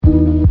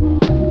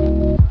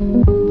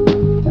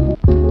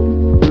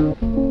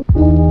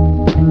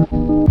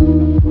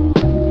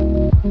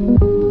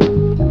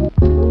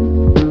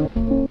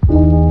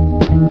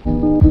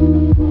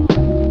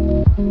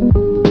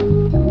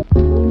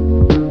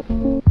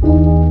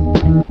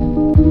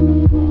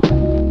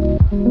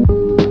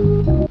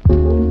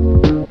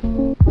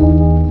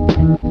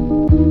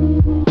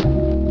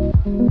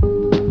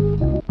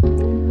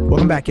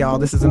y'all.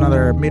 This is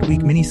another midweek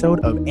minisode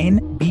of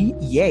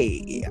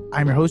NBA.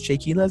 I'm your host, Jay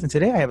Quiles, and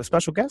today I have a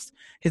special guest.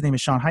 His name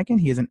is Sean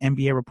Hyken. He is an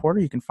NBA reporter.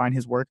 You can find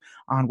his work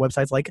on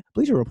websites like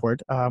Bleacher Report,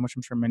 which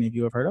I'm sure many of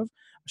you have heard of.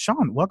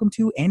 Sean, welcome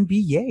to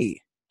NBA.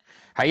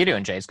 How you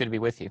doing, Jay? It's good to be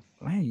with you.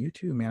 Hey, you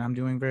too, man. I'm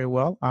doing very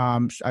well.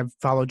 I've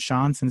followed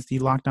Sean since the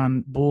Locked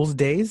On Bulls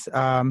days.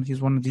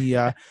 He's one of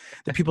the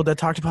people that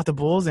talked about the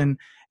Bulls and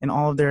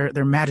all of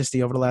their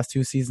majesty over the last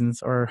two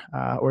seasons, or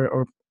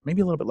maybe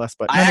a little bit less.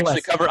 But I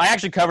actually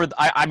covered.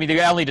 I mean,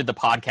 I only did the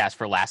podcast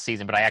for last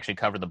season, but I actually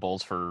covered the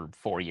Bulls for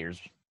 4 years.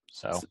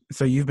 So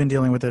you've been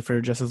dealing with it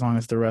for just as long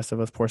as the rest of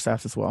us poor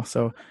staffs as well.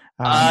 So,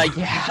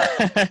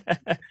 yeah.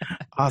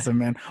 Awesome,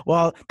 man.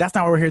 Well, that's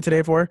not what we're here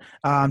today for.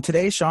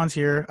 Today, Sean's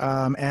here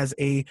as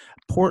a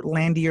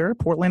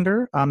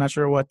Portlander. I'm not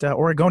sure what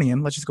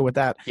Oregonian. Let's just go with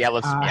that. Yeah,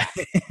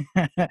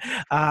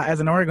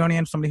 as an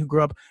Oregonian, somebody who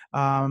grew up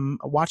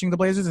watching the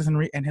Blazers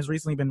and has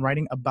recently been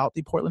writing about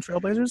the Portland Trail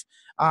Blazers.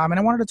 And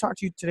I wanted to talk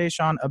to you today,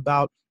 Sean,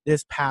 about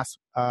this past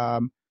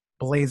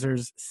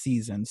Blazers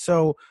season.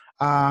 So,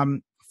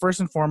 first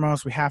and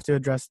foremost, we have to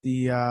address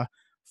the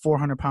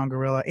 400-pound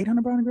gorilla,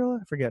 800-pound gorilla.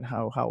 I forget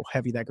how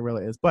heavy that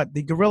gorilla is, but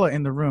the gorilla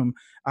in the room.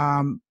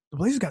 The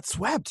Blazers got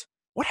swept.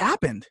 What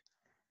happened?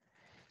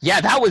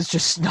 Yeah, that was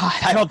just not.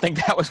 I don't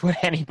think that was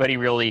what anybody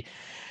really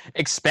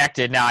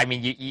expected. Now, I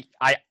mean,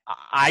 I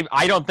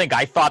don't think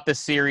I thought the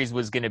series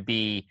was going to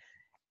be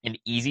an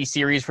easy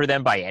series for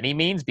them by any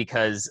means,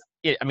 because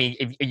if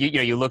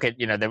you look at,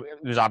 there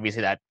was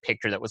obviously that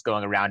picture that was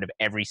going around of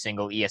every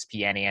single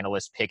ESPN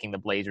analyst picking the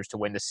Blazers to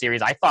win the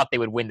series. I thought they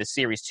would win the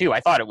series too. I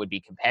thought it would be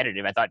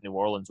competitive. I thought New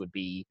Orleans would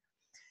be,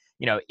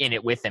 in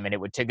it with them, and it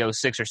would to go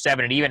 6 or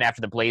 7. And even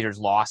after the Blazers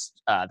lost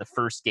the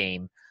first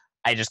game,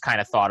 I just kind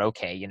of thought,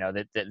 okay,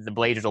 that the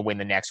Blazers will win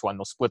the next one.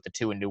 They'll split the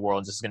 2 in New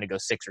Orleans. This is going to go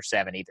 6 or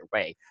 7 either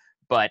way.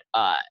 But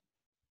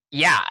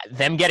yeah,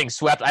 them getting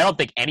swept, I don't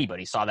think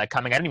anybody saw that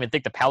coming. I don't even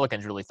think the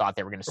Pelicans really thought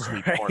they were going to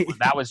sweep Portland.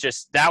 That was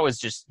just,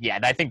 yeah,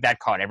 I think that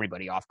caught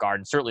everybody off guard,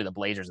 and certainly the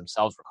Blazers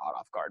themselves were caught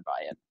off guard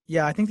by it.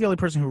 Yeah, I think the only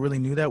person who really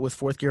knew that was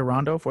fourth gear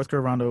Rondo. Fourth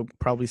gear Rondo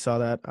probably saw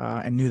that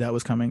and knew that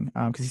was coming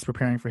because he's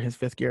preparing for his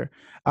fifth gear.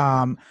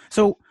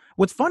 So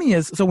what's funny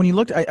is, when you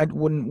looked at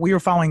when we were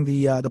following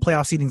the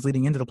playoff seedings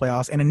leading into the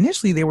playoffs, and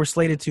initially they were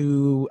slated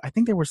to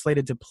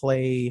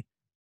play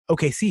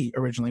OKC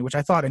originally, which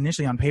I thought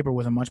initially on paper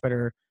was a much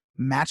better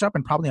matchup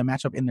and probably a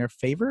matchup in their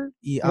favor.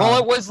 Well,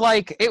 it was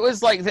like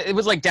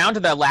down to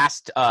that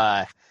last.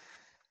 There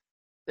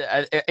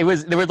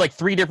were like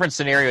 3 different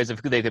scenarios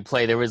of who they could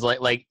play. There was it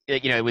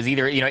was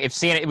either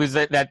if it was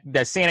that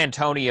San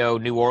Antonio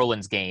New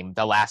Orleans game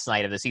the last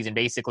night of the season.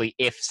 Basically,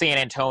 if San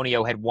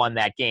Antonio had won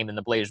that game, then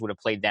the Blazers would have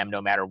played them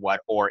no matter what.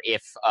 Or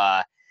if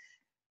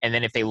and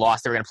then if they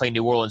lost, they were going to play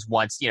New Orleans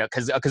once,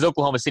 because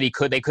Oklahoma City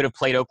could have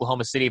played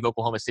Oklahoma City if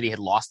Oklahoma City had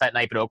lost that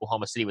night, but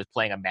Oklahoma City was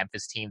playing a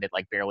Memphis team that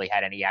barely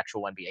had any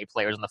actual NBA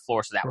players on the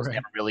floor, so that was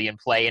never really in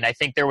play. And I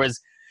think there was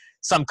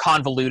some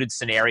convoluted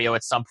scenario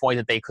at some point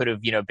that they could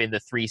have, been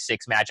the 3-6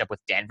 matchup with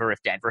Denver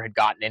if Denver had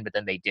gotten in, but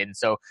then they didn't.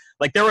 So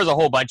there was a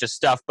whole bunch of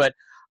stuff. But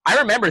I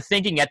remember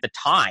thinking at the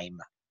time,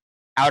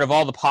 out of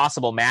all the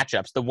possible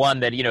matchups, the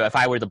one that, if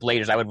I were the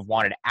Blazers, I would have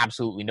wanted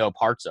absolutely no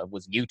parts of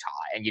was Utah.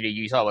 And,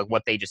 you saw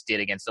what they just did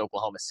against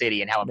Oklahoma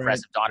City and how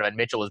impressive Donovan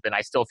Mitchell has been.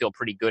 I still feel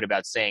pretty good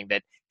about saying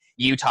that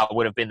Utah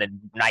would have been the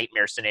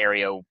nightmare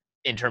scenario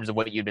in terms of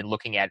what you'd been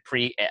looking at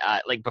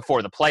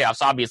before the playoffs.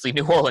 Obviously,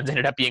 New Orleans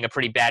ended up being a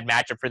pretty bad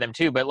matchup for them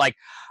too. But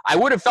I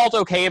would have felt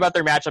okay about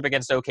their matchup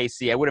against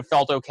OKC. I would have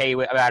felt okay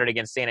about it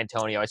against San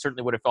Antonio. I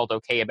certainly would have felt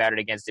okay about it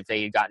against if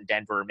they had gotten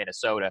Denver or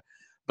Minnesota.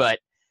 But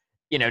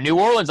New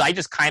Orleans, I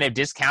just kind of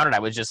discounted. I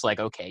was just like,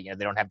 okay,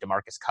 they don't have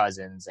DeMarcus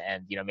Cousins,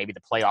 and maybe the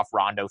playoff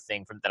Rondo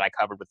thing that I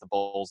covered with the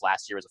Bulls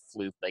last year was a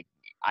fluke.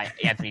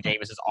 Anthony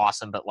Davis is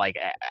awesome, but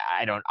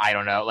I don't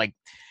know.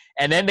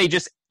 And then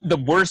the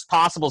worst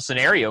possible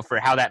scenario for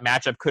how that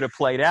matchup could have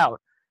played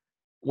out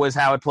was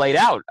how it played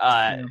out.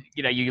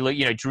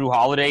 Drew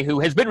Holiday, who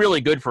has been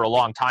really good for a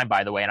long time,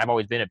 by the way, and I've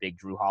always been a big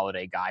Drew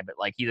Holiday guy, but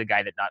he's a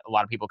guy that not a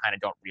lot of people kind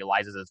of don't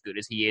realize is as good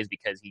as he is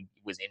because he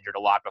was injured a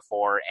lot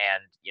before,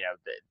 and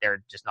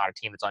they're just not a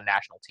team that's on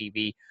national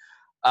TV.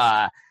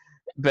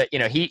 But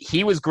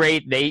he was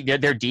great.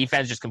 Their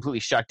defense just completely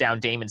shut down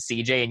Dame and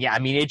CJ,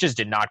 and it just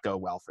did not go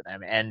well for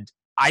them. And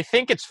I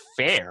think it's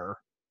fair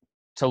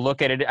to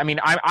look at it. I mean,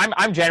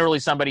 I'm generally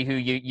somebody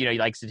who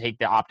likes to take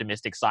the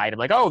optimistic side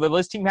of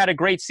this team had a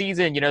great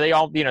season.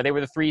 They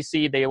were the 3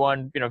 seed. They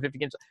won 50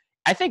 games.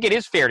 I think it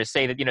is fair to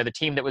say that the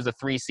team that was a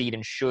 3 seed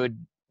and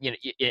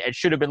it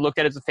should have been looked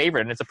at as a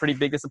favorite, and it's a pretty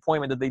big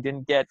disappointment that they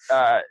didn't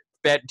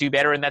do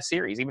better in that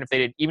series. Even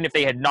if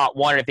they had not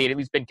won it, if they had at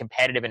least been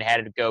competitive and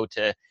had to go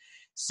to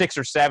 6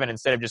 or 7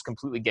 instead of just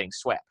completely getting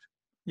swept.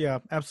 Yeah,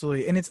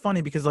 absolutely. And it's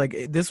funny because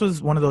this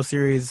was one of those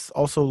series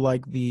also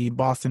like the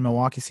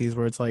Boston-Milwaukee series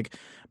where it's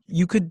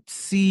you could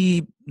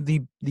see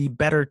the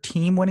better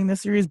team winning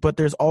this series, but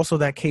there's also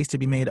that case to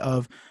be made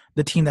of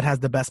the team that has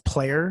the best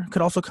player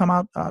could also come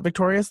out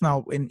victorious.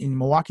 Now, in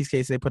Milwaukee's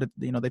case, they put it,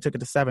 they took it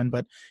to 7,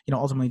 but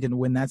ultimately didn't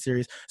win that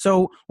series.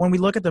 So when we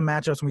look at the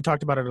matchups, and we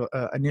talked about it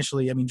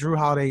initially, I mean, Drew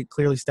Holiday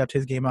clearly stepped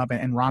his game up,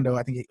 and Rondo,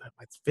 I think,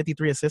 it's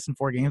 53 assists in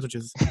 4 games, which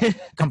is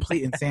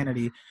complete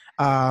insanity.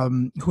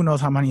 Who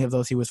knows how many of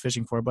those he was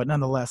fishing for, but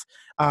nonetheless,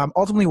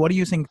 ultimately, what do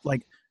you think?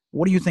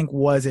 What do you think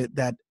was it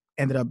that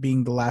ended up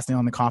being the last nail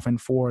in the coffin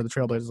for the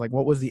Trailblazers? Like,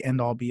 what was the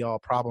end-all, be-all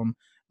problem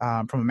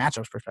from a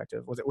matchups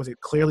perspective? Was it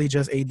clearly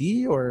just AD,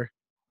 or?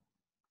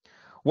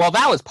 Well,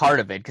 that was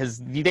part of it, because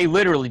they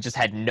literally just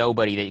had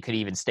nobody that could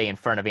even stay in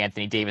front of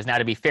Anthony Davis. Now,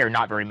 to be fair,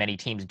 not very many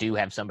teams do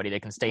have somebody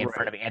that can stay in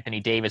front of Anthony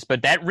Davis,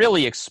 but that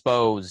really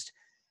exposed,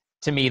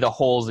 to me, the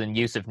holes in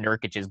Yusuf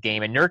Nurkic's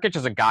game. And Nurkic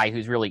is a guy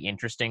who's really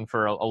interesting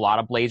for a lot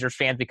of Blazers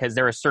fans, because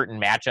there are certain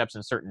matchups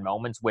and certain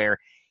moments where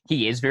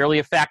he is very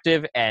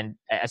effective, and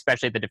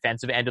especially at the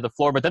defensive end of the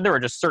floor. But then there are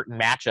just certain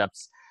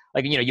matchups,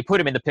 like, you put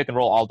him in the pick and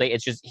roll all day,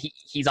 it's just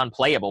he's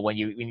unplayable when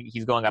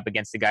he's going up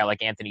against a guy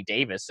like Anthony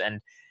Davis.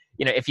 And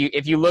if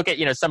you look at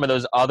some of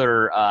those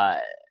other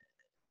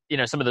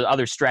some of the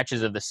other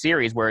stretches of the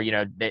series where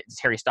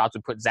Terry Stotts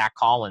would put Zach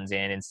Collins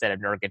in instead of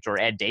Nurkic, or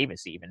Ed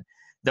Davis even.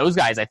 Those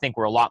guys, I think,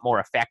 were a lot more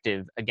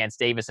effective against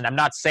Davis. And I'm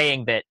not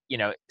saying that,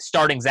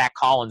 starting Zach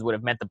Collins would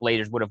have meant the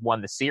Blazers would have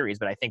won the series,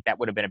 but I think that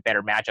would have been a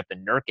better matchup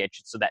than Nurkic.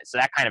 So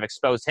that kind of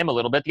exposed him a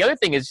little bit. The other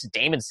thing is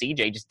Dame and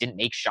CJ just didn't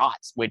make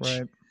shots, which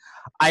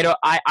I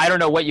don't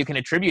know what you can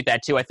attribute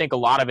that to. I think a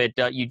lot of it,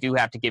 you do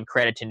have to give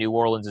credit to New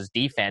Orleans'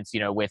 defense,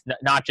 with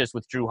not just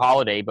with Drew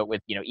Holiday, but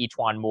with,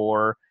 Etuan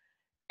Moore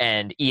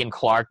and Ian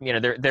Clark.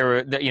 There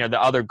were the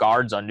other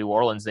guards on New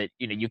Orleans that,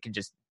 you can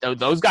just,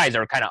 those guys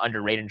are kind of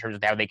underrated in terms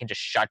of how they can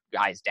just shut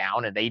guys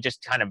down. And they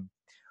just kind of,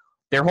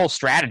 their whole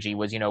strategy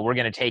was, we're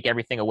going to take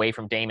everything away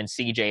from Dame and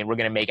CJ, and we're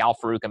going to make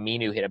Al-Farouq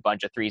Aminu hit a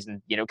bunch of threes.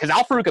 And, because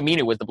Al-Farouq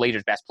Aminu was the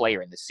Blazers' best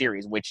player in this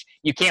series, which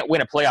you can't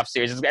win a playoff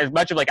series. As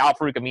much of like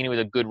Al-Farouq Aminu is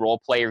a good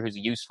role player who's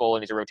useful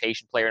and he's a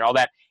rotation player and all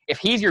that, if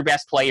he's your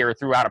best player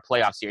throughout a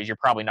playoff series, you're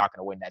probably not going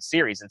to win that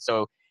series. And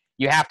so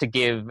you have to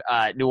give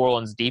New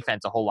Orleans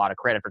defense a whole lot of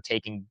credit for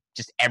taking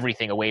just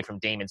everything away from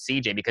Dame and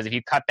CJ, because if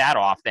you cut that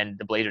off, then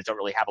the Blazers don't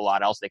really have a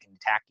lot else they can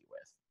attack you with.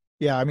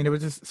 Yeah, I mean, it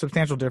was just a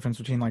substantial difference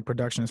between like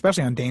production,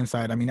 especially on Dame's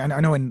side. I mean, I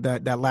know in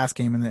that last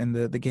game, in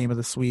the game of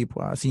the sweep,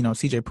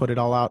 CJ put it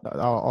all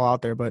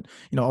out there, but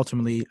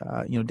ultimately,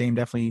 Dame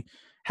definitely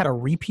had a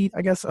repeat,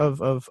 I guess,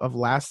 of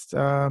last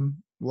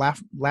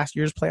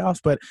year's playoffs.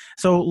 But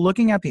so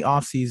looking at the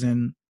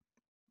offseason,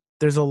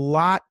 there's a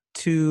lot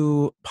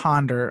to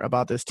ponder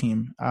about this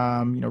team.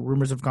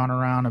 Rumors have gone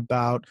around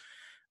about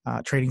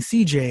trading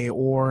CJ,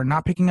 or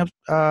not picking up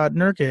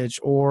Nurkic,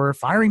 or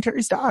firing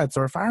Terry Stotts,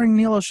 or firing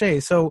Neil O'Shea.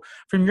 So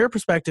from your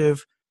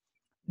perspective,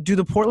 do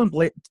the Portland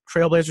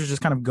Trailblazers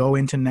just kind of go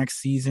into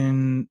next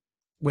season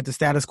with the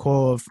status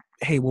quo of,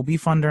 hey, we'll be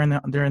fun during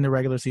the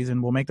regular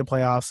season, we'll make the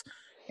playoffs,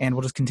 and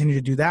we'll just continue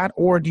to do that?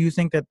 Or do you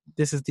think that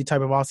this is the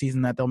type of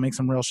offseason that they'll make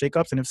some real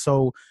shakeups? And if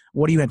so,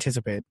 what do you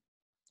anticipate?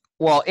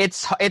 Well,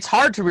 it's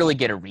hard to really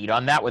get a read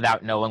on that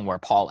without knowing where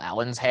Paul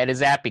Allen's head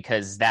is at,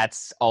 because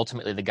that's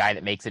ultimately the guy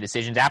that makes the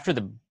decisions. After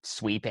the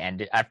sweep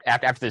ended,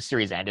 after the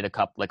series ended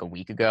a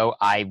week ago,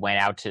 I went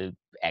out to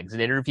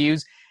exit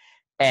interviews,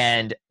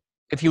 and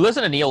if you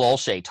listen to Neil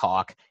Olshey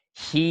talk,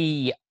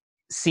 he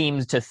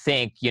seems to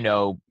think,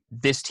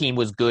 this team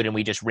was good and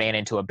we just ran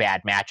into a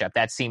bad matchup.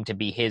 That seemed to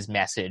be his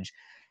message.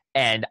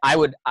 And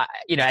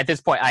at this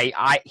point,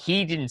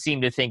 he didn't seem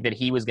to think that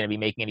he was going to be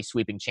making any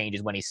sweeping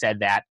changes when he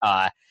said that.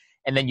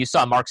 And then you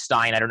saw Mark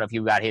Stein. I don't know if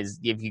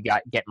you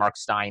get Mark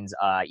Stein's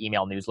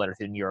email newsletter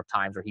through the New York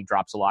Times, where he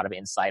drops a lot of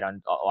insight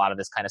on a lot of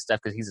this kind of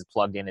stuff, because he's as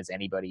plugged in as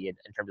anybody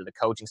in terms of the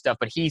coaching stuff.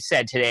 But he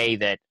said today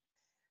that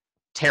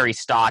Terry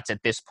Stotts,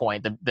 at this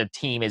point, the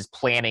team is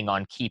planning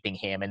on keeping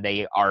him, and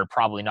they are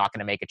probably not going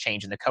to make a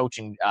change in the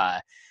coaching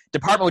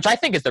department, which I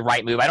think is the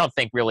right move. I don't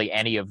think really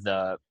any of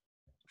the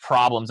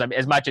problems,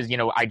 as much as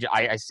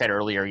I said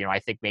earlier, I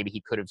think maybe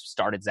he could have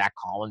started Zach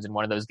Collins in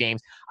one of those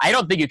games. I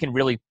don't think you can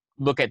really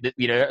look at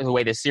the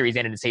way this series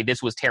ended and say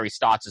this was Terry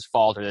Stotts'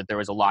 fault, or that there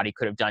was a lot he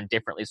could have done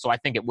differently. So I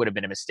think it would have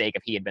been a mistake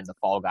if he had been the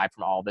fall guy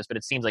from all of this. But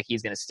it seems like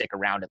he's going to stick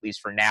around, at least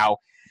for now.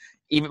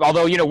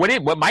 Although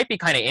what might be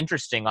kind of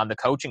interesting on the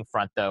coaching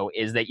front, though,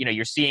 is that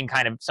you're seeing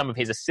kind of some of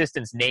his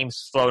assistants'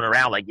 names floating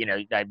around. Like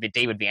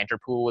David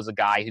Vanterpool is a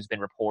guy who's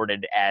been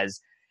reported as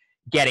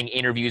getting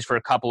interviews for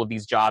a couple of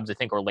these jobs. I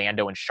think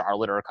Orlando and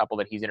Charlotte are a couple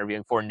that he's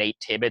interviewing for. Nate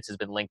Tibbetts has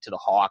been linked to the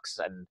Hawks,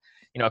 and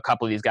a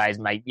couple of these guys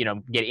might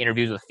get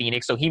interviews with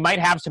Phoenix. So he might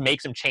have to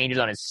make some changes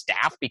on his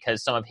staff,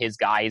 because some of his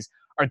guys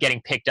are getting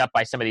picked up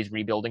by some of these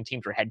rebuilding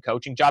teams for head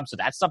coaching jobs. So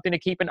that's something to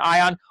keep an eye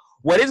on.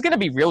 What is going to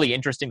be really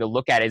interesting to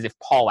look at is if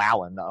Paul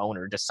Allen, the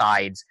owner,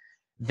 decides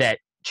that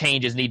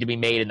changes need to be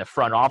made in the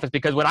front office,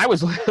 because when I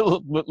was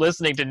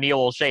listening to Neil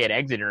Olshey at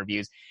exit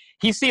interviews,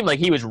 he seemed like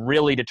he was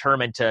really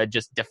determined to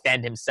just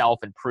defend himself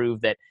and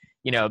prove that,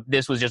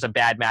 this was just a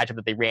bad matchup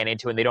that they ran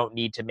into and they don't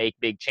need to make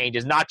big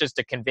changes, not just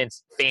to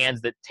convince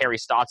fans that Terry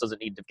Stotts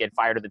doesn't need to get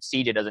fired or that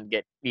CJ doesn't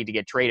need to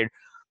get traded.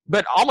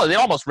 But it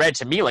almost read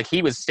to me like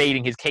he was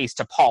stating his case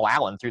to Paul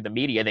Allen through the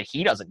media that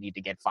he doesn't need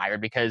to get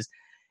fired, because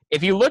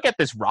if you look at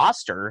this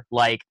roster,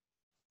 like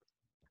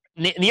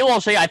Neil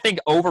Olshey, I think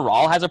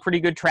overall has a pretty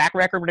good track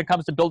record when it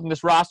comes to building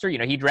this roster.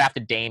 He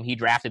drafted Dame, he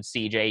drafted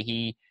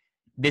CJ,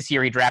 this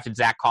year he drafted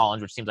Zach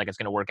Collins, which seems like it's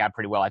going to work out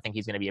pretty well. I think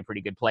he's going to be a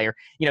pretty good player.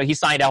 He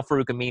signed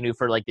Al-Farouq Aminu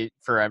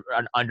for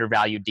an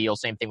undervalued deal.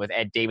 Same thing with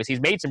Ed Davis.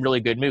 He's made some really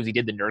good moves. He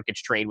did the Nurkic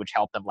trade, which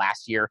helped them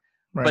last year.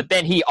 Right. But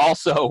then he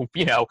also,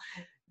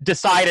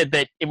 decided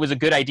that it was a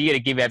good idea to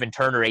give Evan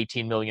Turner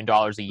 $18 million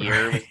a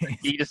year. Right.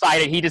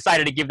 He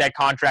decided to give that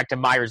contract to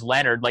Myers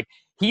Leonard. Like,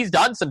 he's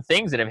done some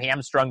things that have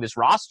hamstrung this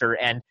roster.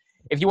 And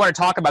if you want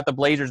to talk about the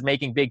Blazers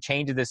making big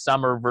changes this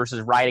summer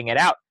versus riding it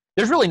out,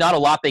 there's really not a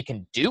lot they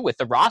can do with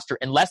the roster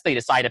unless they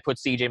decide to put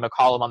CJ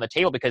McCollum on the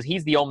table, because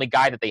he's the only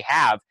guy that they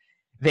have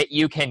that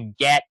you can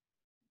get,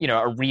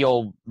 a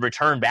real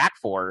return back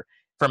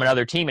from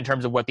another team in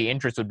terms of what the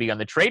interest would be on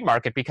the trade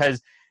market,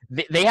 because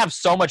they have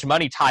so much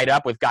money tied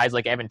up with guys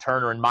like Evan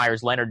Turner and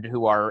Myers Leonard,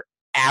 who are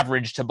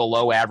average to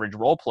below average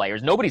role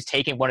players. Nobody's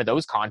taking one of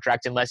those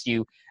contracts unless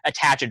you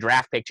attach a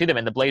draft pick to them.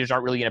 And the Blazers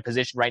aren't really in a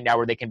position right now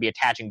where they can be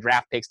attaching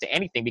draft picks to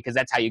anything, because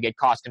that's how you get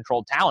cost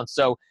controlled talent.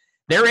 So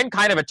they're in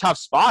kind of a tough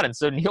spot. And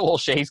so Neil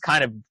Olshey's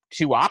kind of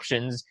two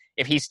options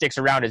if he sticks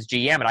around as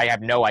GM. And I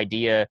have no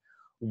idea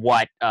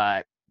what's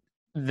going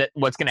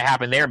to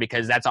happen there,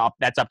 because that's up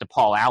to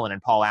Paul Allen,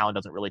 and Paul Allen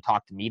doesn't really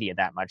talk to media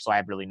that much. So I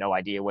have really no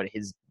idea what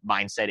his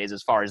mindset is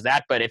as far as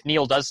that. But if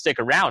Neil does stick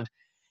around,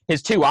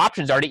 his two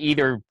options are to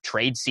either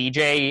trade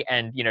CJ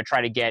and,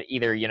 try to get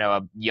either,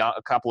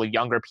 a couple of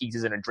younger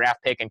pieces in a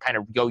draft pick and kind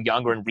of go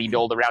younger and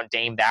rebuild around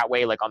Dame that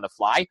way, like on the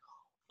fly,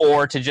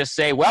 or to just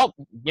say, well,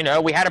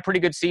 we had a pretty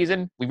good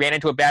season. We ran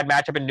into a bad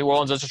matchup in New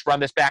Orleans. Let's just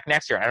run this back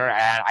next year.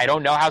 I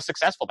don't know how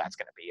successful that's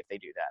going to be if they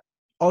do that.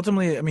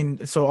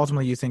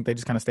 Ultimately, you think they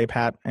just kind of stay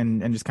pat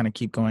and just kind of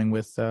keep going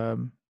with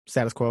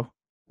status quo?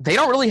 They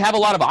don't really have a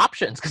lot of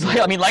options because,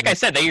 like I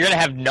said, you're going to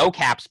have no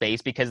cap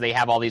space because they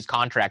have all these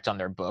contracts on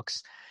their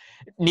books.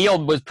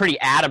 Neil was pretty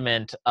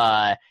adamant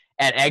at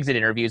exit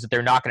interviews that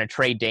they're not going to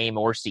trade Dame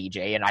or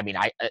CJ. And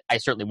I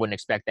certainly wouldn't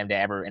expect them to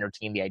ever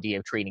entertain the idea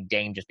of trading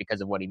Dame just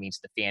because of what he means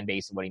to the fan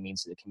base and what he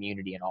means to the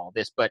community and all of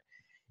this. But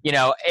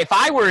if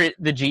I were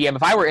the GM,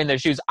 if I were in their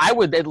shoes, I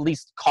would at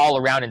least call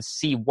around and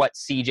see what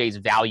CJ's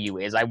value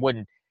is. I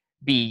wouldn't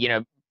be,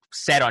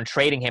 set on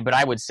trading him, but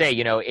I would say,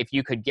 if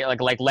you could get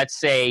like let's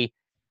say,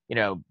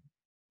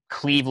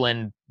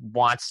 Cleveland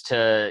wants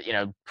to,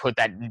 put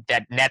that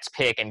Nets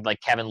pick and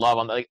like Kevin Love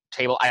on the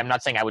table. I'm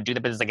not saying I would do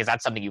that, but it's like, is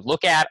that something you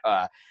look at?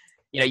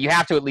 You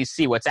have to at least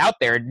see what's out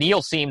there.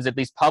 Neil seems at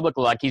least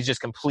publicly like he's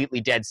just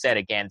completely dead set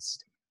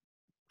against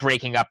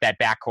breaking up that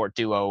backcourt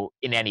duo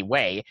in any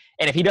way.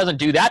 And if he doesn't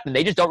do that, then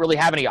they just don't really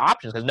have any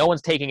options, because no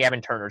one's taking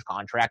Evan Turner's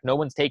contract. No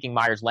one's taking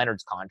Myers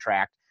Leonard's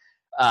contract.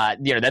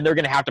 Then they're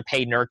going to have to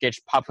pay Nurkic.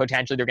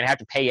 Potentially, they're going to have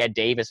to pay Ed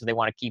Davis if they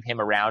want to keep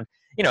him around.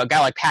 A guy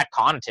like Pat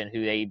Connaughton,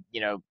 who they,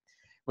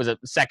 was a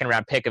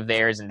second-round pick of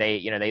theirs, and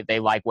they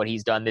like what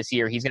he's done this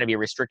year. He's going to be a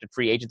restricted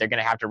free agent. They're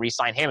going to have to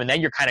re-sign him, and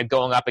then you're kind of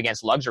going up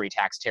against luxury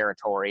tax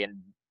territory, and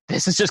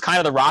this is just kind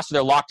of the roster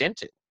they're locked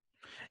into.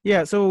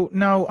 Yeah, so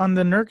now on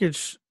the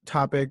Nurkic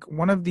topic,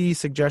 one of the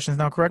suggestions,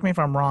 now correct me if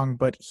I'm wrong,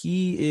 but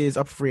he is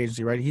up for free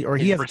agency, right?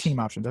 He has a team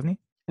option, doesn't he?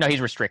 No, he's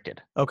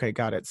restricted. Okay,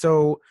 got it.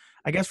 So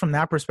I guess from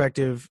that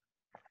perspective,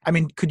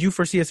 could you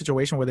foresee a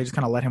situation where they just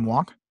kind of let him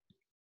walk?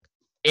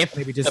 If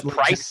maybe just the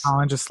price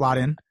just slot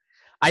in?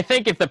 I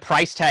think if the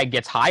price tag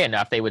gets high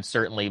enough, they would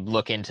certainly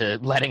look into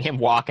letting him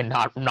walk and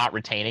not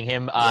retaining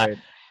him. Right.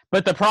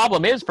 But the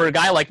problem is, for a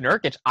guy like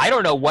Nurkic, I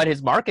don't know what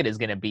his market is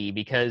going to be,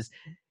 because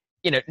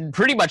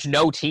pretty much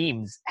no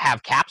teams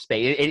have cap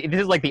space.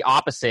 This is like the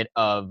opposite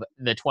of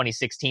the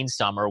 2016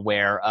 summer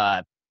where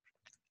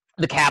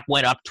the cap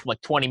went up to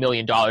like $20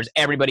 million.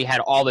 Everybody had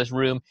all this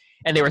room,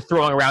 and they were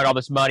throwing around all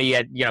this money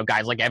at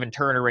guys like Evan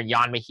Turner and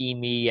Jan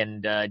Mahimi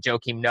and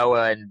Joakim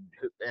Noah and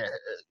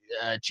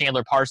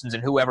Chandler Parsons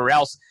and whoever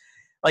else.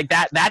 Like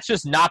that's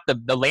just not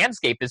the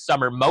landscape this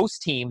summer.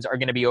 Most teams are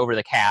going to be over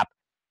the cap,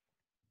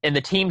 and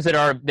the teams that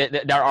are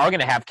going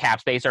to have cap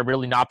space are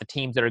really not the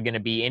teams that are going to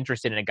be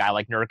interested in a guy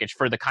like Nurkic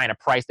for the kind of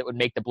price that would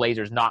make the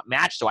Blazers not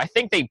match. So I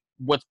think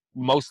what's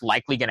most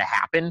likely going to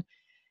happen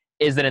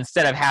is that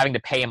instead of having to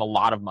pay him a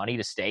lot of money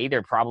to stay,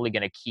 they're probably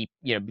going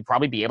to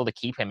probably be able to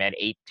keep him at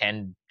 $8,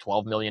 $10,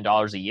 $12 million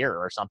a year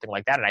or something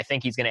like that. And I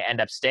think he's going to end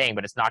up staying,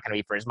 but it's not going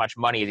to be for as much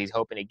money as he's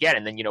hoping to get.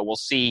 And then, we'll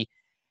see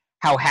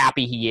how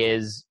happy he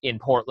is in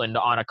Portland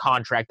on a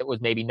contract that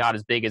was maybe not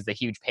as big as the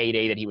huge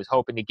payday that he was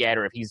hoping to get,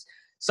 or if he's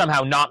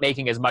somehow not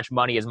making as much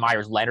money as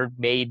Myers Leonard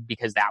made,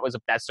 because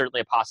that's certainly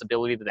a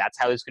possibility that's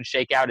how this could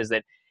shake out, is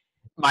that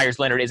Myers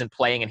Leonard isn't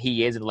playing and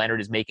he is, and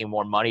Leonard is making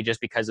more money just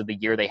because of the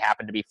year they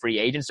happen to be free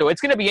agents. So it's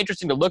going to be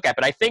interesting to look at.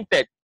 But I think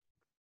that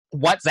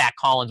what Zach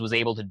Collins was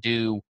able to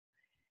do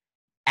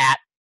at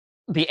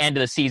the end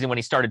of the season when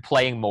he started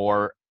playing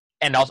more,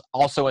 and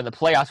also in the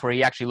playoffs where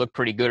he actually looked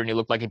pretty good and he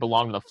looked like he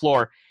belonged on the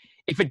floor.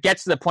 If it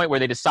gets to the point where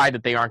they decide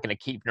that they aren't going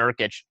to keep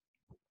Nurkic,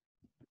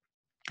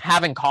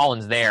 having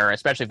Collins there,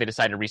 especially if they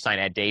decide to re-sign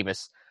Ed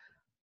Davis,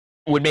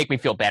 would make me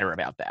feel better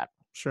about that.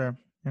 Sure.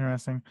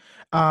 Interesting.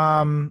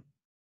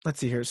 Let's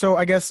see here. So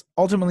I guess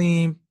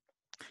ultimately,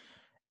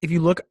 if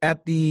you look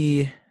at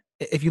the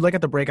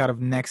breakout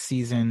of next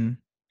season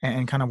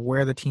and kind of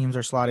where the teams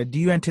are slotted, do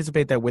you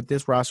anticipate that with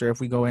this roster, if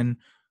we go in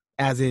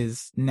as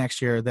is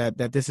next year,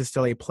 that this is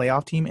still a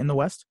playoff team in the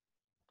West?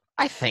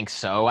 I think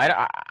so.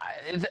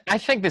 I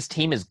think this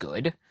team is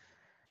good.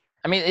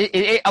 I mean,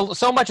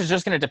 so much is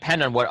just going to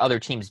depend on what other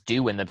teams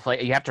do in the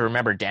play. You have to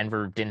remember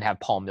Denver didn't have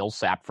Paul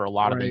Millsap for a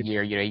lot of the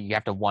year. You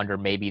have to wonder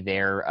maybe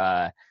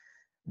their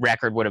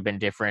record would have been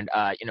different.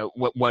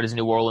 What is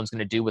New Orleans going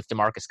to do with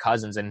DeMarcus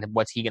Cousins, and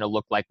what's he going to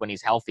look like when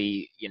he's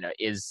healthy?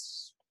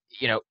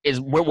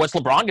 What's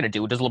LeBron going to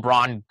do? Does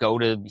LeBron go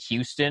to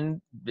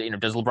Houston?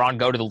 Does LeBron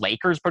go to the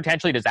Lakers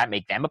potentially? Does that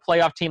make them a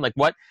playoff team? Like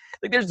what?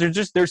 Like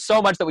there's so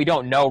much that we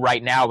don't know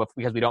right now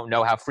because we don't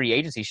know how free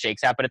agency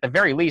shakes out. But at the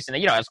very least, and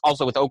it's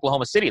also with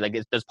Oklahoma City.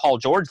 Like, does Paul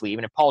George leave?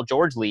 And if Paul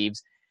George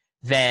leaves,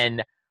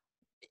 then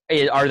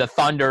are the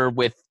Thunder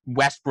with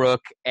Westbrook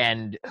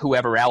and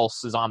whoever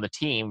else is on the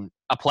team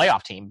a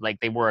playoff team like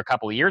they were a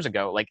couple of years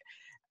ago? Like,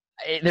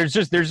 there's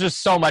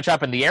just so much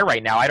up in the air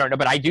right now. I don't know,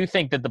 but I do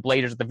think that the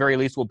Blazers at the very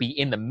least will be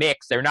in the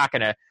mix. They're not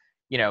going to,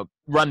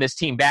 run this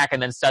team back and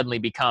then suddenly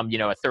become,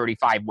 a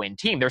 35-win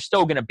team. They're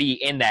still going to be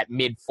in that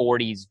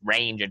mid-40s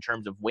range in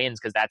terms of wins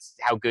because that's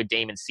how good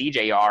Dame and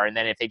CJ are. And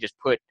then if they just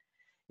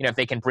if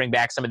they can bring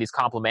back some of these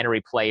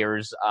complementary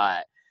players,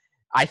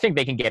 I think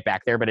they can get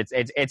back there. But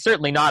it's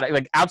certainly not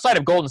like outside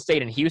of Golden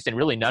State and Houston,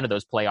 really none of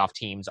those playoff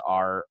teams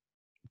are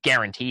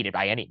guaranteed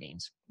by any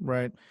means.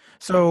 Right.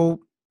 So,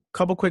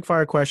 couple quick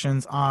fire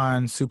questions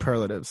on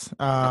superlatives.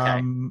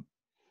 Okay.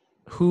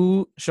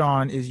 Who,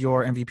 Sean, is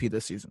your MVP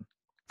this season?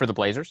 For the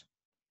Blazers?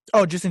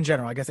 Oh, just in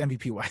general. I guess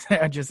MVP wise.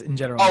 Just in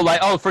general.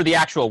 For the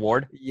actual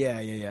award?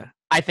 Yeah.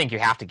 I think you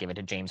have to give it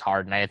to James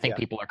Harden. I think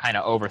people are kind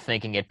of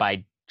overthinking it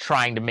by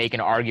trying to make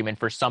an argument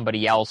for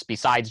somebody else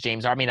besides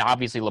James. I mean,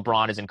 obviously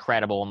LeBron is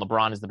incredible and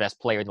LeBron is the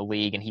best player in the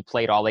league and he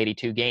played all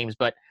 82 games,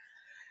 but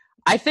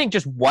I think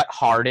just what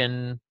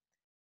Harden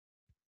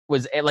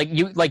was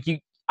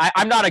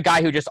I'm not a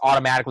guy who just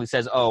automatically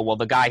says, oh, well,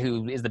 the guy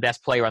who is the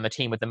best player on the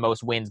team with the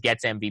most wins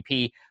gets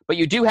MVP. But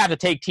you do have to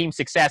take team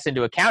success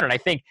into account. And I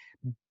think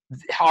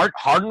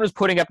Harden was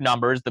putting up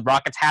numbers. The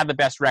Rockets had the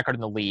best record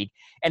in the league.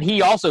 And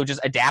he also just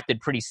adapted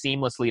pretty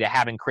seamlessly to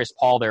having Chris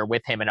Paul there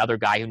with him, another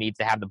guy who needs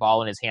to have the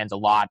ball in his hands a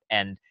lot.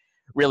 And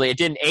really, it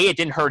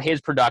didn't hurt his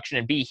production.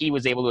 And B, he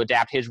was able to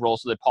adapt his role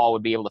so that Paul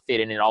would be able to fit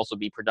in and also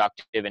be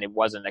productive. And it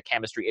wasn't a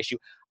chemistry issue.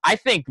 I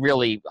think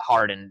really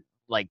Harden,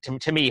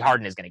 to me,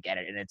 Harden is going to get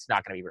it, and it's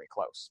not going to be very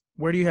close.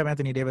 Where do you have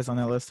Anthony Davis on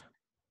that list?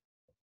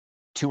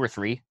 2 or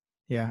 3.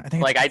 Yeah, I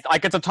think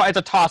it's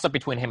a toss up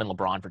between him and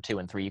LeBron for 2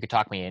 and 3. You could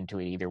talk me into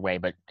it either way,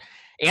 but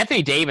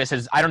Anthony Davis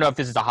is. I don't know if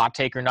this is a hot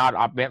take or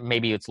not.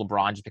 Maybe it's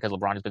LeBron just because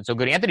LeBron has been so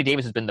good. Anthony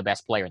Davis has been the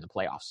best player in the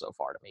playoffs so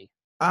far to me.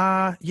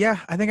 Yeah,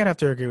 I think I'd have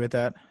to agree with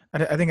that.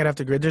 I think I'd have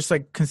to agree. Just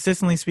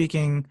consistently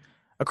speaking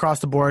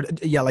across the board.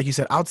 Yeah, like you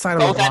said, outside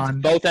of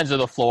LeBron, both ends of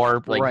the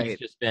floor. Right. He's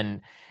just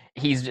been.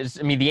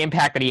 The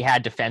impact that he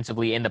had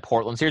defensively in the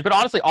Portland series, but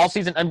honestly, all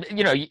season,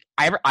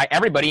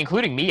 everybody,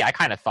 including me, I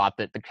kind of thought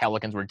that the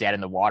Pelicans were dead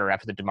in the water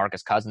after the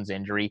DeMarcus Cousins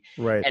injury.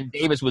 Right. And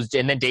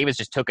then Davis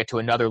just took it to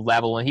another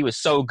level, and he was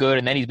so good,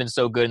 and then he's been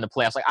so good in the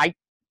playoffs.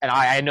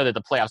 I know that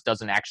the playoffs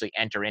doesn't actually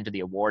enter into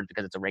the award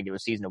because it's a regular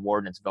season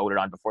award and it's voted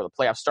on before the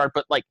playoffs start,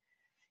 but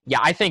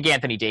I think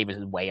Anthony Davis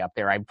is way up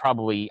there. I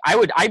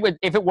would,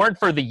 if it weren't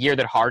for the year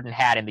that Harden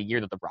had and the year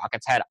that the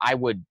Rockets had, I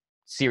would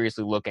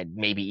seriously look at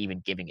maybe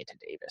even giving it to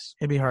Davis.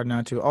 It'd be hard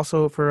not to.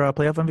 Also, for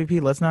playoff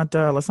MVP, let's not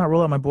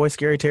roll out my boy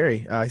Scary Terry.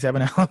 He's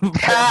having a how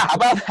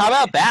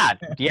about that?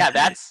 Yeah,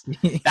 that's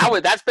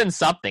been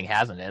something,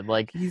 hasn't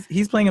it?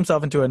 He's playing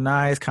himself into a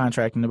nice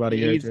contract in about a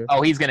year or two.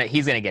 Oh, he's gonna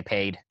get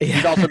paid. Yeah.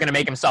 He's also gonna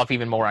make himself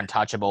even more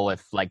untouchable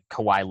if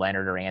Kawhi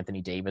Leonard or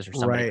Anthony Davis or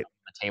somebody on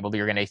the table.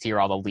 You're gonna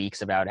hear all the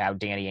leaks about how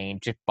Danny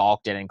Ainge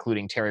balked it,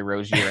 including Terry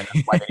Rozier, and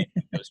that's why they didn't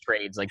do those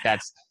trades.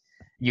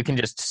 You can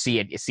just see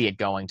it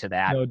going to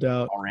that. No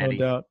doubt. Already.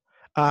 No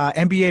doubt.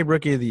 NBA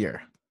Rookie of the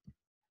Year.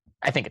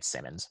 I think it's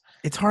Simmons.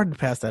 It's hard to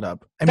pass that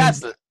up.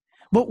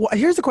 But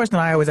here's the question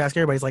I always ask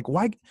everybody: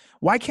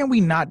 why can't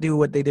we not do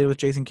what they did with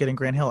Jason Kidd and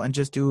Grant Hill and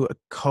just do a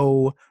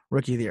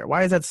co-Rookie of the Year?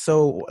 Why is that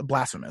so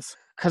blasphemous?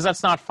 Because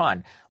that's not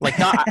fun.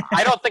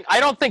 I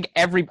don't think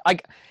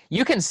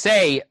you can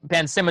say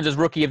Ben Simmons is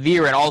Rookie of the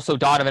Year and also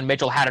Donovan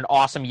Mitchell had an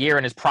awesome year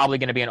and is probably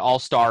going to be an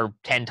All-Star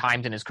 10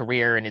 times in his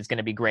career and is going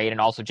to be great, and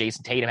also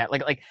Jason Tatum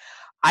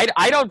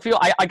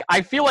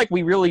I feel like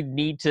we really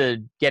need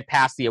to get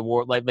past the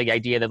award, the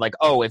idea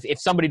that if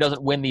somebody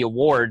doesn't win the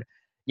award,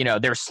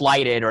 they're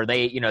slighted or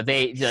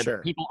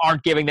people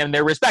aren't giving them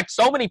their respect.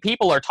 So many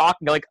people are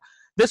talking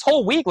this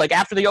whole week,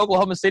 after the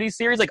Oklahoma City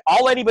series,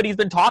 all anybody's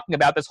been talking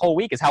about this whole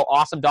week is how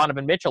awesome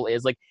Donovan Mitchell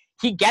is.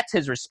 he gets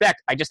his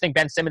respect. I just think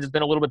Ben Simmons has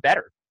been a little bit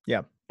better.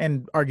 Yeah,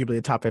 and arguably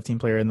a top 15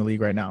 player in the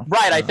league right now.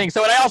 Right, I think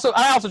so. And I also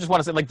just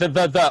want to say, like,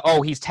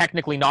 the he's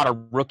technically not a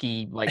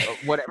rookie, like,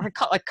 whatever.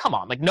 Like, come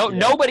on. Like,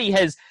 nobody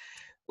has,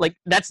 like,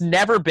 that's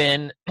never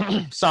been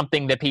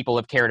something that people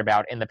have cared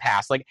about in the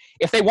past. Like,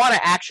 if they want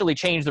to actually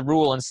change the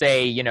rule and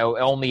say, you know,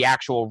 only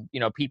actual, you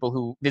know, people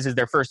who this is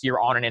their first year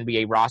on an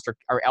NBA roster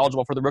are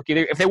eligible for the rookie,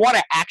 if they want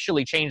to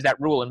actually change that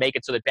rule and make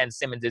it so that Ben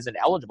Simmons isn't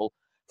eligible,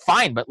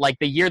 fine. But, like,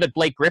 the year that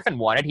Blake Griffin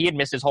won it, he had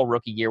missed his whole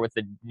rookie year with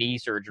the knee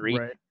surgery.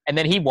 Right. And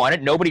then he won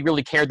it. Nobody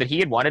really cared that he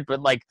had won it.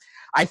 But, like,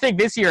 I think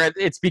this year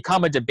it's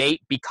become a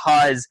debate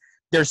because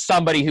there's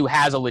somebody who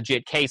has a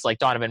legit case like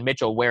Donovan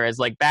Mitchell, whereas,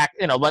 like, back,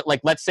 you know,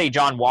 like, let's say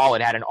John Wall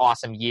had an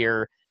awesome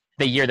year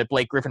the year that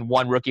Blake Griffin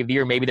won Rookie of the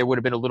Year. Maybe there would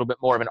have been a little bit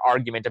more of an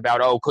argument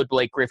about, oh, could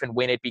Blake Griffin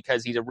win it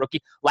because he's a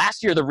rookie?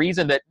 Last year, the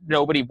reason that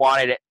nobody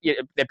wanted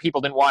it, that people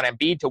didn't want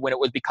Embiid to win it,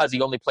 was because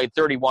he only played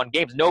 31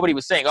 games. Nobody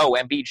was saying, oh,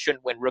 Embiid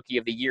shouldn't win Rookie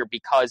of the Year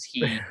because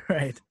he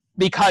right.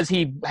 because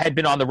he had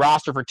been on the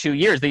roster for 2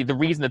 years. The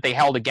reason that they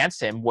held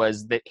against him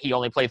was that he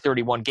only played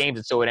 31 games,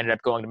 and so it ended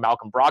up going to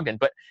Malcolm Brogdon.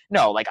 But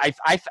no, like,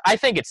 I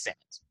think it's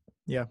Simmons.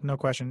 Yeah, no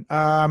question.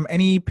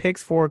 Any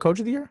picks for Coach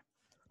of the Year?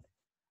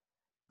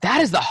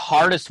 That is the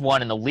hardest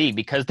one in the league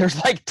because there's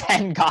like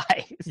 10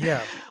 guys.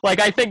 Yeah. Like,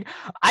 I think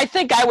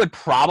I would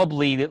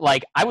probably,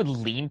 like, I would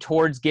lean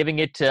towards giving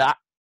it to,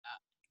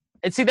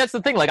 and see, that's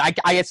the thing. Like,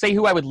 I say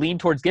who I would lean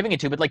towards giving it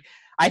to, but, like,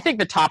 I think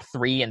the top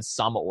three in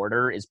some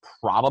order is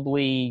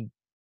probably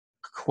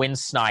Quinn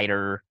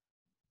Snyder,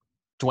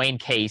 Dwayne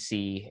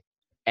Casey,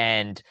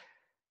 and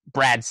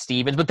Brad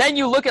Stevens. But then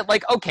you look at,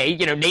 like, okay,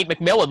 you know, Nate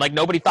McMillan. Like,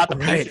 nobody thought the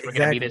Pacers were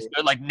going to be this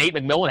good. Like, Nate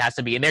McMillan has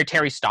to be in there.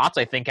 Terry Stotts,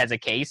 I think, has a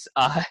case.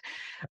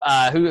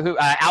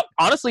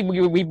 Honestly,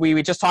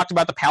 we just talked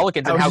about the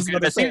Pelicans and how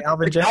good this is.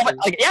 Alvin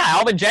Gentry.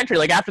 Alvin Gentry.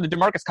 Like, after the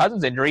DeMarcus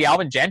Cousins injury,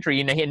 Alvin Gentry,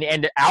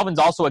 and Alvin's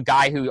also a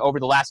guy who, over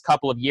the last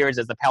couple of years,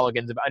 as the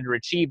Pelicans have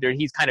underachieved, or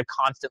he's kind of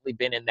constantly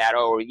been in that,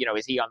 oh, you know,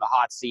 is he on the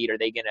hot seat? Are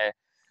they going to,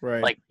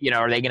 right, like, you know,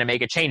 are they going to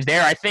make a change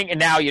there? I think, and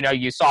now, you know,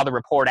 you saw the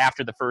report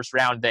after the first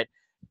round that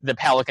the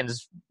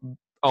Pelicans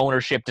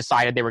ownership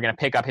decided they were going to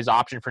pick up his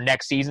option for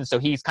next season. So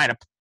he's kind of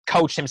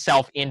coached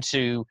himself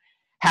into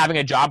having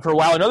a job for a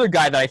while. Another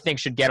guy that I think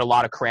should get a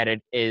lot of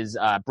credit is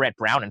Brett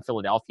Brown in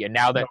Philadelphia.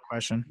 Now that,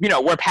 you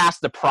know, we're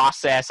past the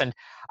process, and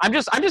I'm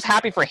just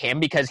happy for him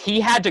because he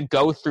had to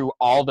go through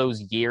all those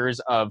years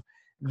of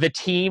the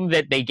team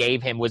that they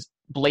gave him was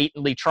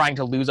blatantly trying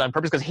to lose on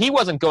purpose, because he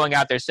wasn't going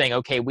out there saying,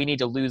 okay, we need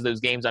to lose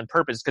those games on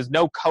purpose, because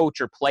no coach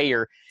or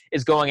player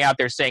is going out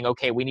there saying,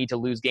 okay, we need to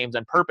lose games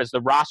on purpose. The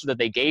roster that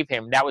they gave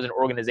him, that was an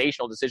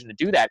organizational decision to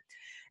do that.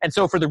 And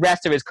so for the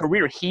rest of his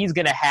career, he's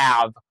going to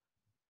have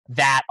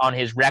that on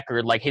his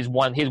record. Like, his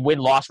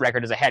win-loss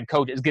record as a head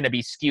coach is going to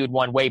be skewed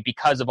one way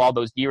because of all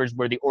those years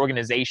where the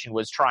organization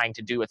was trying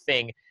to do a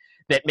thing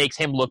that makes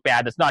him look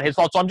bad. That's not his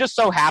fault. So I'm just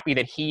so happy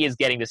that he is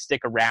getting to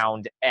stick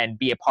around and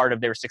be a part of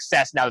their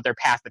success now that they're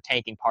past the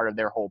tanking part of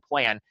their whole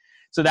plan.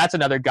 So that's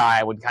another guy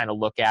I would kind of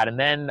look at. And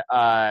then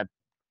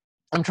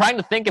I'm trying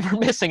to think if we're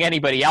missing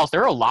anybody else.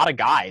 There are a lot of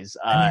guys.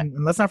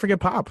 And let's not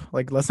forget Pop.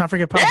 Like, let's not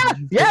forget Pop.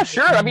 Yeah,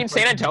 sure. I mean,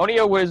 San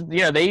Antonio was,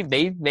 you know, they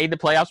made the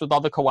playoffs with all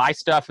the Kawhi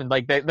stuff, and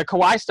like the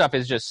Kawhi stuff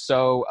is just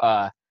so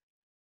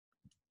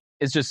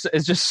it's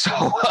just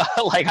so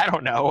like, I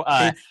don't know.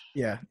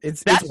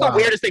 That's the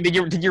weirdest thing.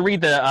 Did you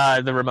read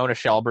the Ramona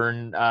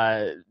Shelburne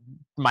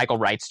Michael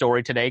Wright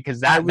story today? Because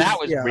that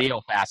was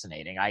real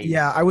fascinating.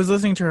 I was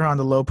listening to her on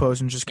the Low Post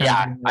and just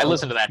kind of I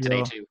listened to that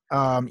today too.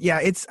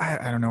 It's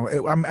I don't know.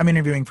 I'm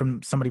interviewing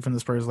from somebody from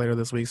the Spurs later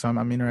this week, so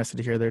I'm interested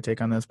to hear their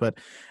take on this. But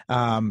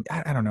I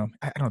don't know.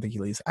 I don't think he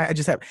leaves. I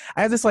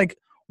have this like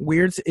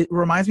weird. It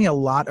reminds me a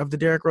lot of the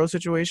Derrick Rose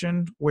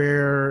situation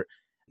where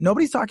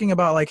nobody's talking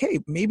about, like, hey,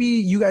 maybe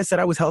you guys said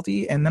I was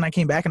healthy and then I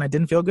came back and I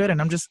didn't feel good, and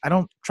I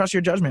don't trust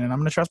your judgment, and I'm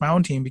going to trust my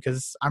own team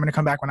because I'm going to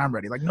come back when I'm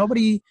ready. Like,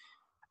 nobody's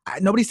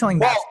telling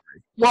that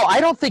story. Well,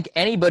 I don't think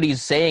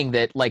anybody's saying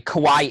that, like,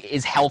 Kawhi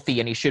is healthy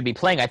and he should be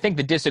playing. I think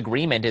the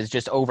disagreement is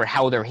just over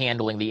how they're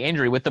handling the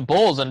injury with the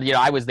Bulls. And, you know,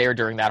 I was there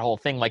during that whole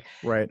thing. Like,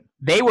 right,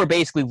 they were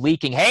basically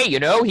leaking, hey, you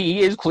know,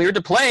 he is cleared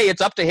to play.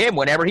 It's up to him.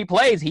 Whenever he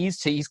plays,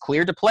 he's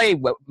cleared to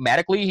play.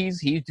 Medically,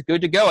 he's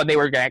good to go. And they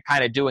were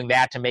kind of doing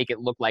that to make it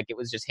look like it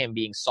was just him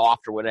being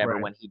soft or whatever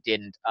when he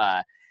didn't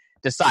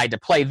decide to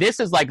play. This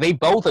is like, they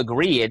both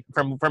agree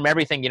from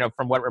everything, you know,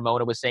 from what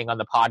Ramona was saying on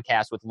the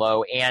podcast with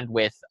Lowe and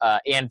with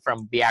and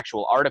from the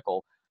actual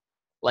article.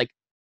 Like,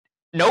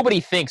 nobody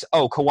thinks,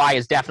 oh, Kawhi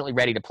is definitely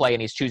ready to play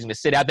and he's choosing to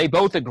sit out. They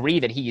both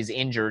agree that he is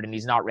injured and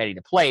he's not ready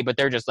to play, but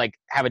they're just like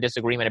have a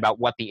disagreement about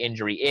what the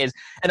injury is.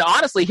 And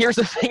honestly, here's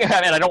the thing, and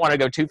I don't want to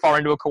go too far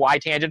into a Kawhi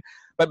tangent,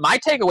 but my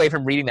takeaway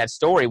from reading that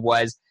story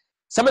was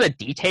some of the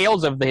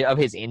details of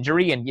his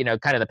injury and, you know,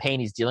 kind of the pain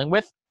he's dealing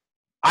with.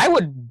 I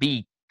would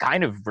be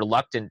kind of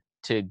reluctant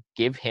to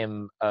give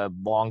him a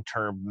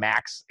long-term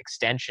max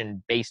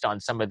extension based on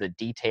some of the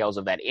details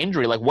of that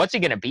injury. Like, what's he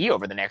going to be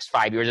over the next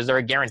 5 years? Is there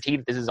a guarantee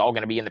that this is all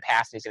going to be in the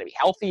past and he's going to be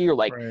healthy? Or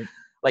like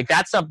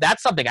that's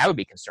something I would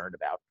be concerned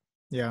about.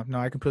 Yeah, no,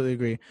 I completely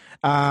agree.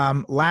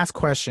 Last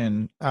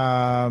question.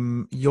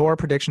 Your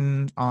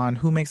prediction on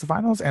who makes the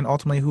finals and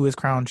ultimately who is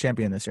crowned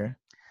champion this year?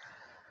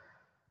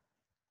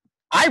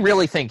 I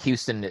really think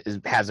Houston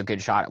has a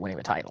good shot at winning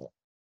the title.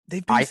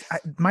 They've been. I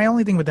My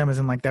only thing with them is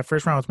in like that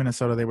first round with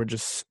Minnesota, they were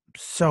just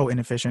so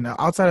inefficient.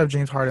 Outside of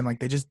James Harden, like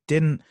they just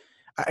didn't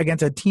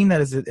against a team that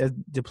is as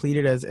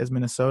depleted as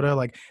Minnesota.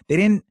 Like they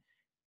didn't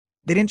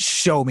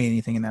show me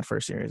anything in that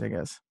first series, I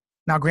guess.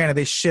 Now, granted,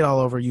 they shit all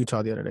over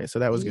Utah the other day, so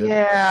that was good.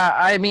 Yeah,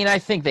 I mean, I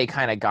think they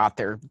kind of got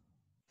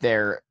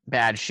their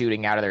bad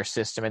shooting out of their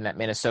system in that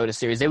Minnesota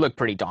series. They look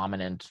pretty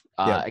dominant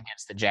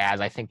against the Jazz.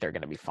 I think they're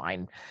going to be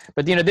fine.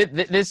 But you know,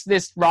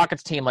 this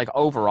Rockets team, like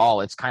overall,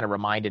 it's kind of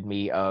reminded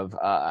me of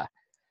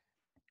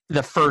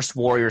the first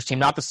Warriors team,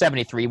 not the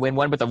 73 win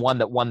one, but the one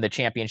that won the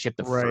championship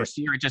the first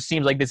year. It just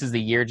seems like this is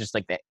the year, just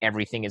like that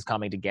everything is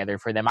coming together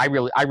for them. I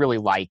really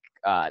like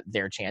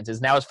their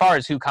chances. Now, as far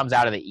as who comes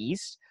out of the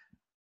East,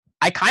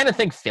 I kind of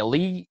think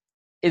Philly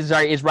is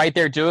right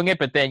there doing it,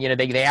 but then you know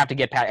they have to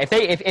get past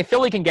if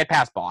Philly can get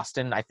past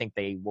Boston, I think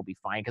they will be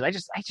fine because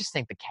I just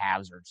think the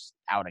Cavs are just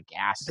out of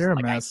gas. They're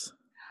like, a mess.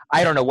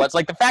 I don't know what's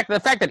like the fact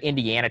that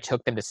Indiana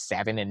took them to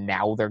 7 and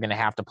now they're going to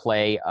have to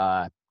play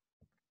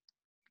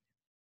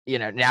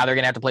now they're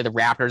going to have to play the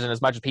Raptors, and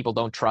as much as people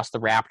don't trust the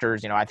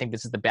Raptors, I think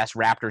this is the best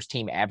Raptors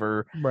team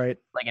ever, right?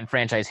 Like in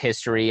franchise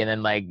history. And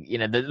then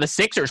the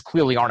Sixers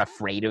clearly aren't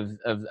afraid of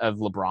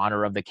LeBron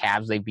or of the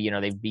Cavs. They've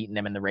beaten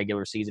them in the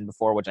regular season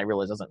before, which I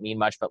realize doesn't mean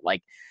much, but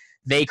like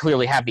they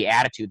clearly have the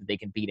attitude that they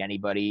can beat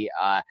anybody.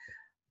 I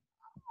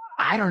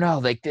don't know,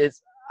 like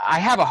this. I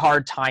have a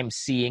hard time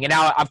seeing, and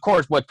now, of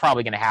course, what's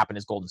probably going to happen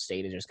is Golden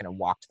State is just going to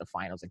walk to the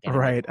finals again.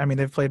 Right. I mean,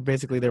 they've played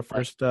basically their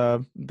first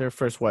 7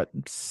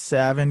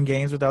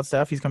 games without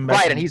Steph. He's coming back,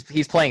 right, and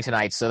he's playing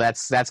tonight, so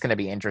that's going to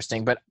be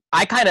interesting. But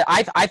I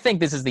think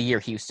this is the year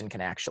Houston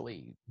can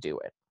actually do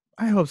it.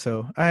 I hope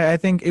so. I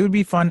think it would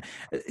be fun.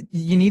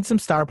 You need some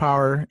star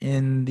power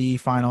in the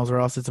finals, or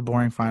else it's a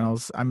boring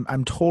finals.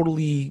 I'm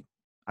totally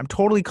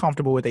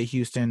comfortable with a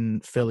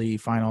Houston Philly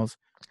finals.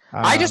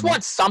 I just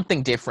want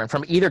something different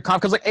from either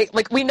because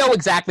like we know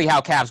exactly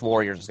how Cavs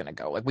Warriors is going to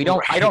go. Like we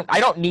don't, right. I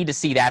don't need to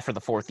see that for the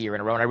 4th year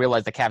in a row. And I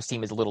realize the Cavs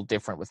team is a little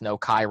different with no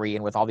Kyrie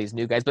and with all these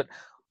new guys, but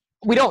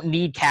we don't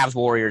need Cavs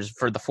Warriors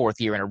for the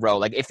 4th year in a row.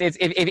 Like if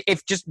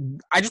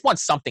I just want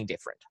something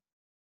different.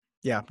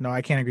 Yeah, no,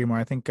 I can't agree more.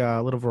 I think a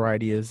little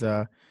variety is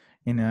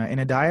in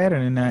a diet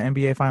and in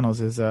NBA finals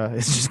is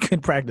just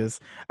good practice.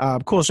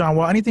 Cool, Sean.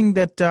 Well, anything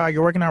that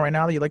you're working on right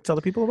now that you'd like to tell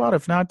the people about?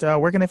 If not,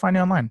 where can they find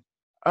you online?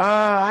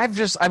 I've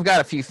got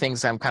a few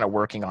things I'm kind of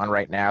working on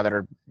right now that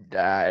are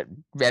at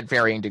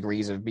varying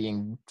degrees of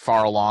being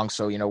far along.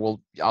 So,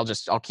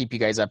 I'll keep you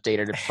guys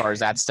updated as far as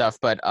that stuff.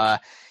 But you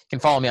can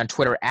follow me on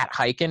Twitter at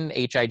Highkin,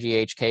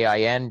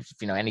 HIGHKIN.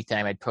 If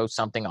anytime I post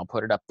something, I'll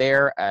put it up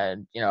there.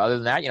 Other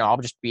than that, I'll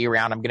just be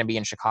around. I'm going to be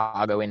in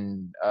Chicago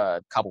in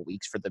a couple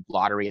weeks for the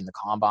lottery and the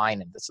combine,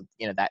 and this,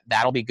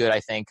 that'll be good, I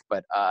think.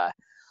 But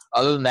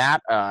other than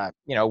that,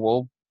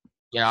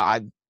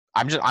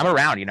 I'm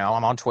around,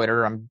 I'm on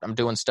Twitter. I'm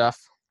doing stuff.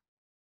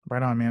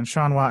 Right on, man.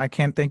 Sean, well, I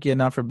can't thank you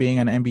enough for being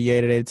on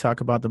NBA today to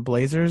talk about the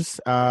Blazers.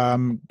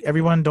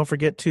 Everyone, don't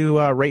forget to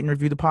rate and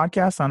review the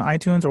podcast on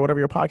iTunes or whatever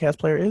your podcast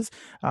player is.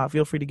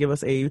 Feel free to give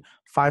us a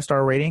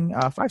 5-star rating.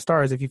 5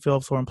 stars if you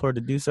feel so implored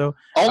to do so.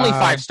 Only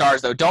 5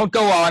 stars, though. Don't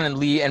go on and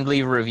leave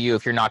a review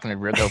if you're not going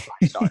to go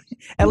 5 stars.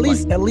 at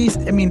least,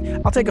 I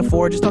mean, I'll take a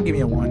 4. Just don't give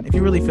me a 1. If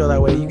you really feel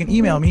that way, you can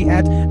email me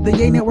at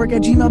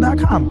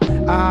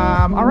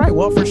theyaynetwork@gmail.com. All right.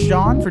 Well, for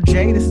Sean, for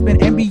Jay, this has been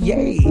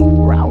NBA.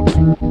 We're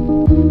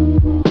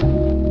out.